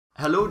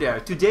Hello there,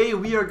 today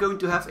we are going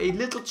to have a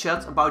little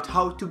chat about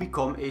how to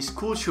become a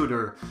school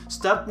shooter.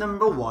 Step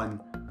number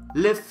 1.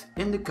 Live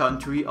in the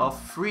country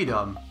of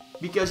freedom.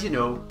 Because you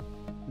know,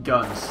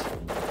 guns.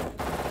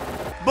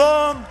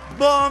 Boom,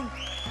 boom,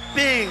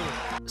 bing.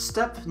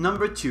 Step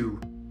number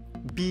 2.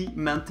 Be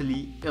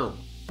mentally ill.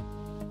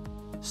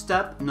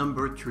 Step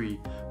number 3.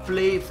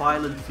 Play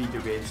violent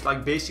video games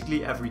like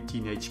basically every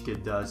teenage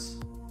kid does.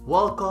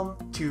 Welcome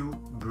to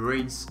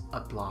Brains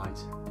Applied.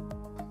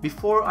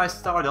 Before I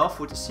start off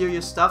with the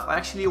serious stuff, I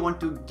actually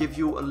want to give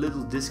you a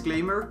little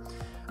disclaimer.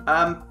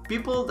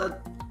 People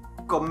that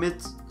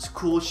commit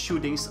school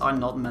shootings are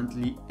not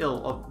mentally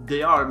ill, or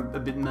they are a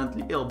bit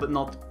mentally ill, but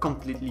not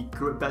completely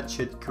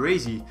batshit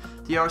crazy.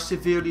 They are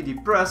severely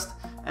depressed,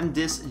 and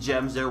this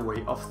jams their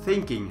way of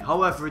thinking.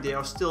 However, they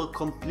are still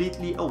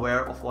completely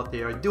aware of what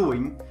they are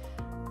doing.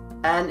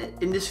 And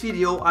in this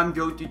video, I'm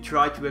going to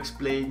try to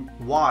explain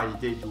why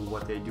they do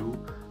what they do.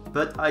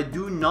 But I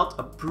do not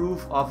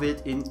approve of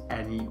it in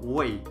any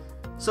way.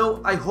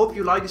 So I hope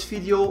you like this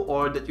video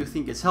or that you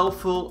think it's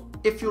helpful.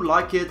 If you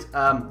like it,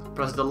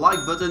 press the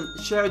like button,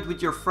 share it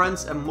with your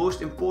friends, and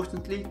most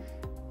importantly,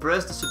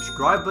 press the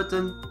subscribe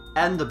button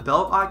and the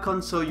bell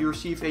icon so you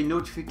receive a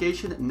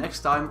notification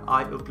next time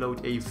I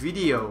upload a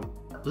video.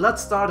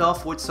 Let's start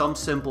off with some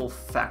simple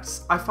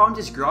facts. I found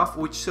this graph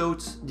which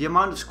shows the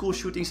amount of school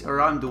shootings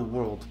around the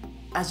world.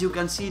 As you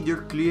can see,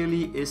 there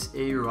clearly is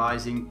a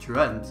rising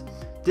trend.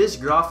 This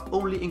graph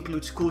only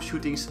includes school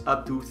shootings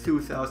up to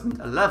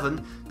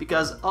 2011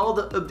 because all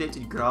the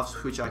updated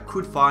graphs which I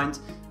could find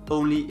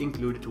only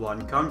included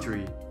one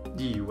country,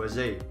 the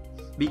USA.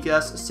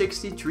 Because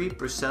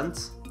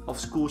 63% of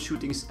school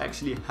shootings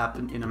actually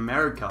happen in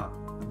America.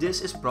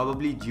 This is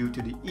probably due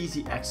to the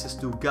easy access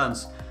to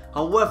guns.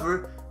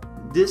 However,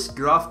 this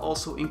graph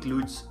also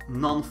includes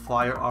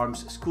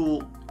non-firearms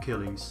school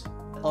killings.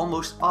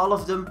 Almost all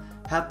of them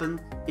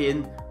happen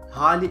in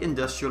highly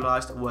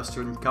industrialized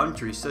Western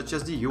countries such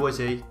as the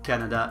USA,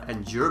 Canada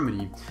and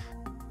Germany.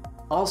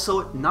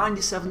 Also,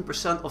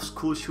 97% of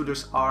school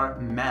shooters are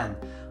men.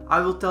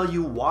 I will tell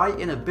you why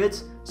in a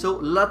bit, so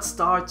let's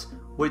start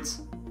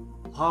with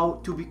how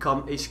to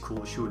become a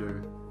school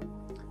shooter.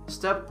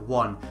 Step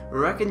 1.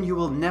 Reckon you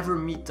will never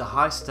meet the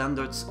high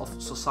standards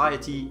of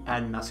society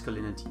and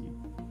masculinity.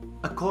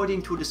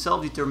 According to the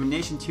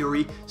self-determination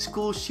theory,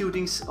 school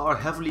shootings are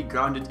heavily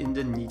grounded in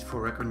the need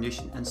for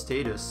recognition and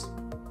status.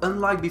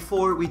 Unlike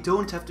before, we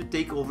don't have to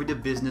take over the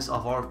business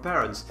of our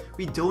parents.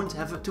 We don't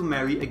have to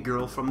marry a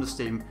girl from the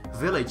same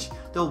village.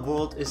 The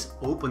world is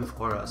open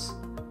for us.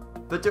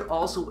 But there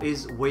also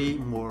is way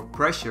more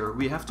pressure.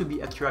 We have to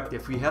be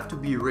attractive, we have to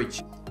be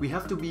rich, we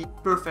have to be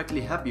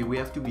perfectly happy, we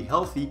have to be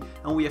healthy,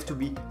 and we have to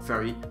be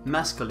very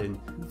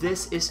masculine.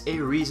 This is a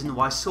reason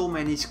why so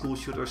many school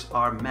shooters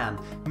are men.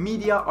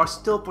 Media are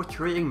still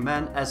portraying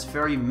men as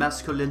very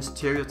masculine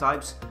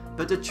stereotypes,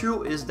 but the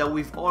truth is that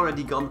we've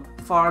already gone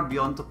far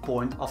beyond the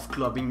point of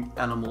clubbing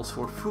animals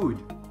for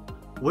food.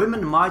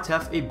 Women might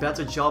have a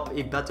better job,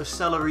 a better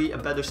salary, a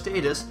better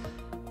status,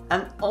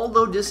 and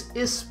although this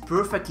is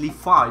perfectly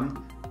fine,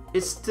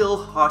 it's still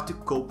hard to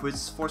cope with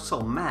for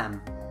some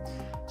men.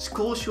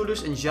 School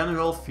shooters in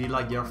general feel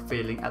like they are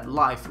failing at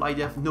life, like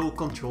they have no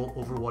control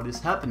over what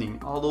is happening,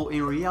 although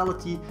in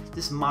reality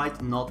this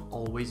might not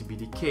always be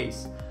the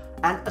case.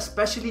 And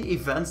especially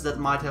events that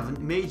might have a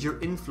major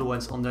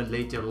influence on their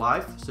later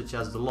life, such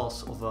as the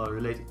loss of a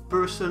related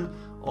person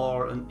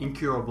or an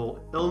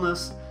incurable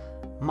illness,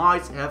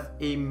 might have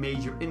a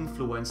major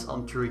influence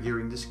on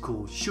triggering the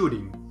school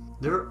shooting.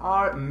 There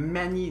are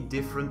many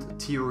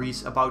different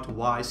theories about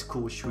why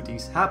school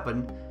shootings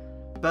happen,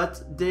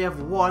 but they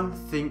have one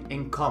thing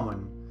in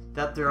common,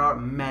 that there are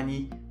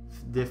many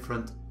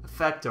different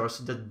factors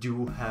that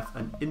do have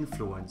an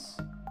influence.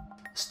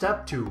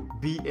 Step 2.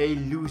 Be a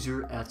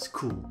loser at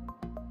school.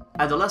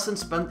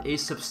 Adolescents spend a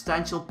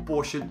substantial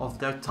portion of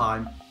their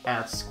time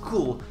at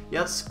school,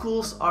 yet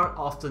schools are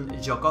often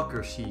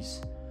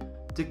jococracies.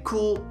 The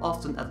cool,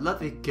 often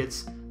athletic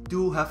kids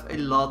do have a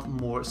lot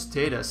more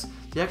status.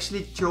 They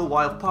actually throw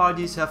wild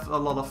parties, have a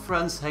lot of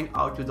friends, hang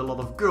out with a lot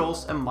of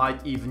girls, and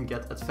might even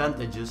get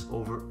advantages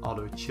over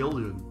other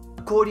children.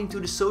 According to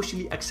the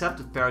socially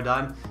accepted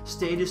paradigm,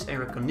 status and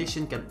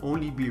recognition can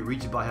only be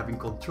reached by having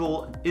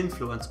control and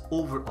influence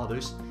over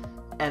others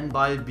and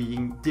by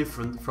being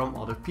different from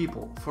other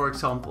people, for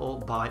example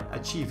by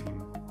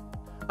achieving.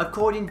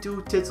 According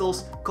to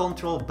Tittle's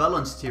control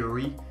balance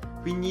theory,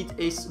 we need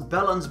a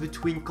balance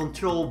between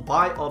control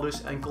by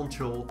others and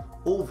control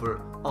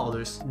over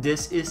others.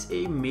 This is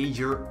a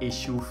major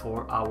issue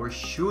for our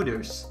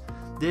shooters.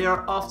 They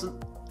are often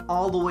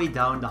all the way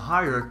down the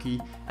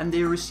hierarchy and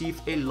they receive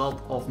a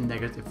lot of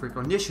negative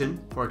recognition,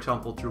 for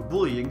example through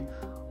bullying,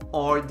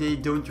 or they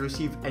don't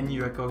receive any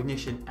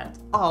recognition at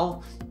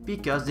all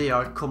because they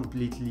are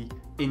completely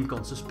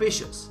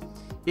inconspicuous.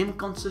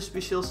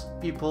 Inconspicuous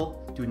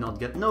people do not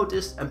get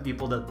noticed, and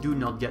people that do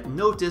not get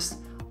noticed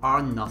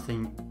are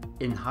nothing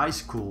in high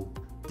school.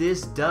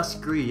 This does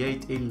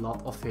create a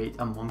lot of hate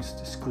amongst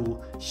the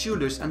school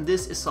shooters, and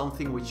this is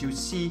something which you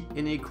see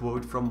in a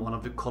quote from one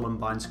of the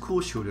Columbine school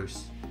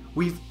shooters.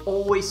 We've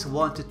always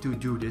wanted to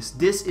do this.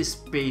 This is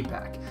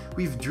payback.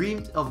 We've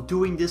dreamed of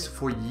doing this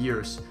for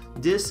years.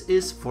 This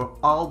is for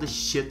all the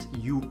shit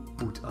you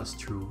put us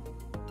through.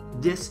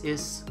 This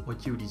is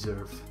what you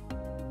deserve.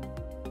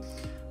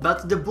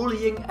 But the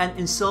bullying and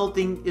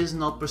insulting is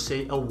not per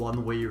se a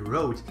one-way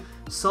road.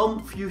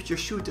 Some future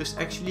shooters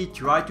actually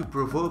try to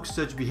provoke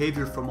such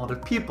behavior from other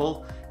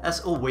people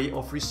as a way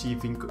of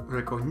receiving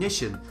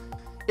recognition.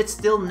 It's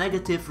still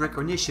negative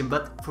recognition,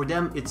 but for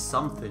them it's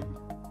something.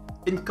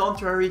 In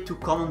contrary to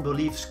common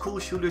belief, school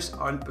shooters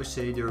aren't per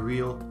se the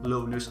real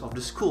loners of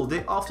the school.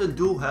 They often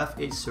do have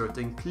a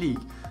certain clique,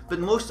 but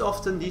most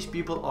often these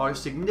people are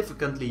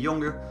significantly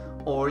younger,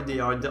 or they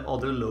are the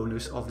other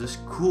loners of the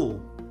school.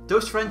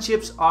 Those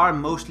friendships are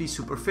mostly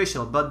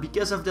superficial, but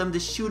because of them the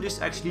shooters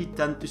actually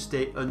tend to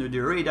stay under the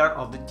radar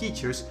of the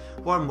teachers,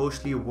 who are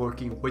mostly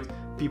working with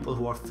people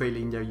who are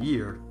failing their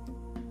year.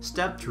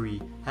 Step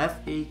 3. Have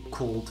a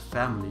cold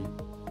family.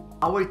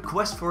 Our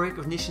quest for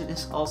recognition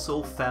is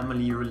also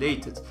family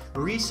related.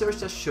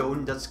 Research has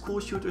shown that school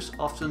shooters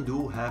often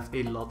do have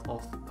a lot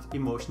of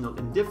emotional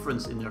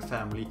indifference in their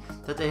family,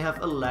 that they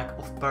have a lack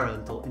of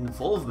parental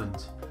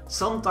involvement.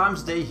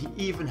 Sometimes they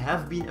even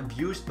have been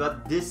abused,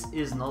 but this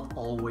is not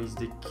always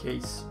the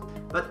case.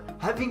 But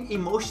having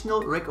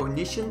emotional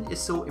recognition is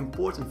so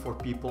important for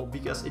people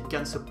because it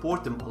can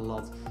support them a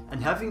lot,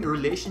 and having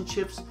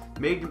relationships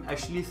make them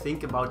actually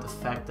think about the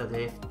fact that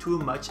they have too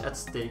much at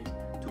stake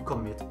to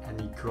commit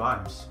any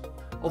crimes.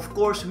 Of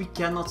course, we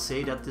cannot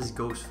say that this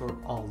goes for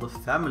all the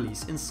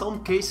families. In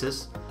some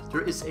cases,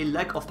 there is a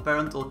lack of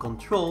parental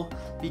control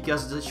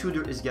because the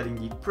shooter is getting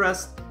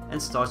depressed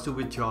and starts to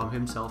withdraw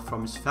himself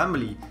from his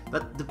family,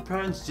 but the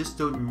parents just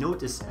don't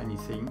notice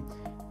anything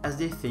as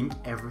they think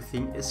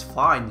everything is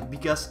fine,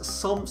 because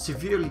some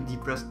severely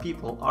depressed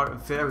people are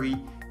very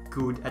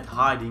good at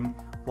hiding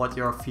what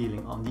they are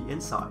feeling on the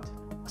inside.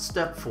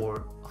 Step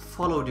 4.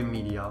 Follow the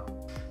media.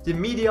 The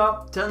media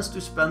tends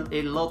to spend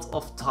a lot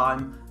of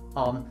time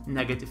on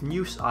negative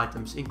news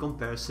items in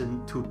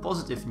comparison to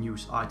positive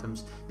news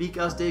items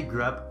because they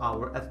grab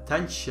our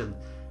attention.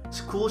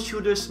 School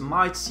shooters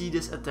might see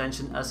this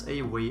attention as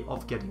a way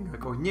of getting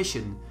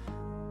recognition.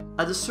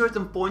 At a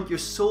certain point you're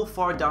so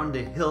far down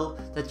the hill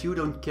that you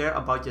don't care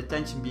about the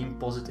attention being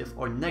positive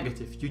or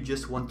negative, you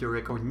just want the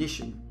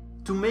recognition.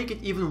 To make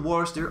it even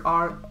worse, there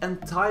are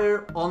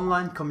entire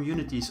online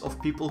communities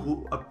of people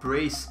who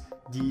appraise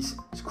these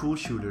school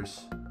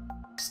shooters.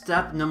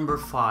 Step number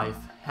 5.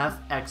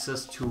 Have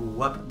access to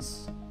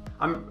weapons.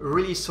 I'm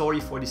really sorry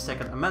for the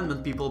Second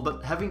Amendment people,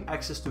 but having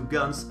access to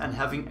guns and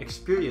having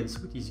experience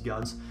with these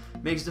guns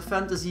makes the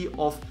fantasy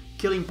of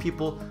killing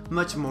people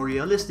much more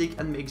realistic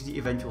and makes the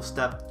eventual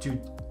step to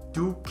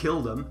do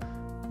kill them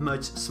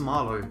much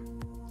smaller.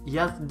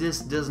 Yet this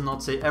does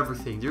not say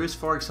everything. There is,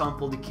 for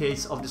example, the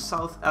case of the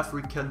South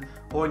African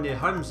Orne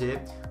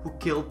Harmse, who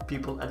killed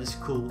people at his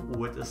school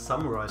with a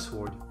samurai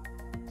sword.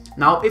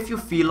 Now, if you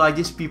feel like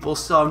these people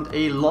sound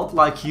a lot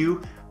like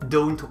you,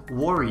 don't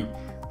worry.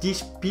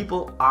 These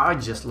people are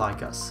just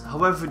like us.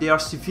 However, they are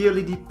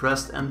severely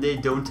depressed and they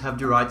don't have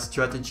the right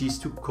strategies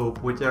to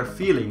cope with their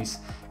feelings.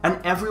 And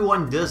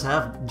everyone does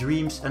have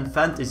dreams and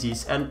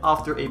fantasies, and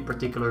after a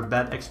particular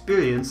bad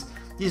experience,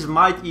 these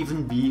might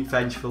even be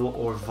vengeful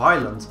or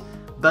violent.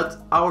 But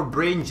our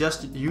brain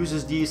just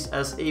uses these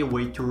as a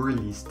way to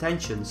release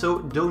tension, so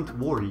don't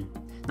worry.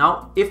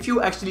 Now, if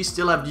you actually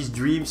still have these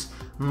dreams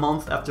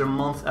month after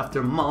month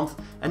after month,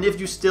 and if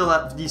you still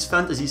have these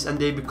fantasies and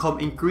they become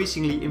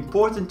increasingly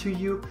important to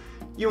you,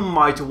 you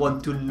might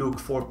want to look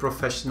for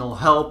professional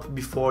help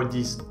before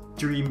this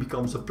dream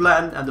becomes a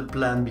plan and the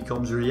plan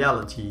becomes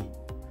reality.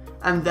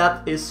 And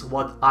that is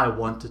what I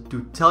wanted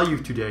to tell you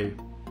today.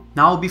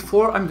 Now,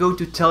 before I'm going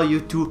to tell you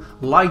to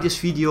like this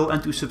video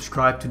and to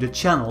subscribe to the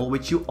channel,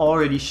 which you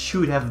already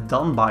should have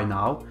done by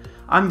now,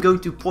 I'm going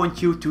to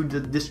point you to the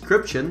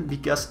description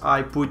because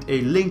I put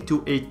a link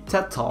to a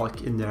TED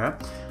Talk in there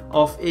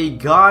of a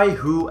guy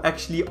who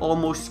actually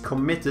almost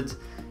committed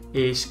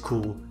a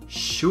school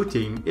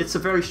shooting. It's a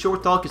very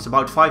short talk, it's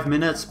about 5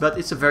 minutes, but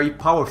it's a very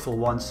powerful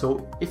one.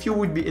 So if you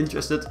would be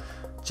interested,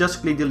 just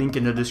click the link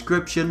in the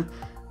description.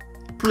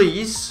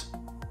 Please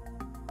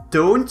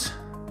don't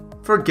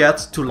forget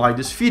to like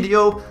this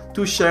video,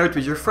 to share it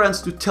with your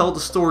friends, to tell the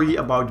story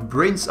about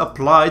Brains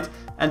Applied,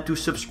 and to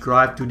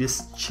subscribe to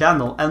this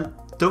channel. And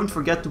don't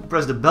forget to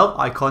press the bell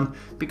icon,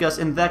 because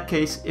in that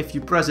case, if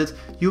you press it,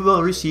 you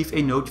will receive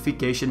a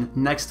notification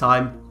next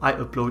time I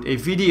upload a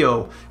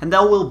video. And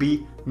that will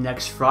be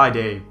next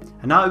Friday.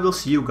 And now I will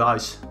see you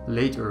guys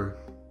later.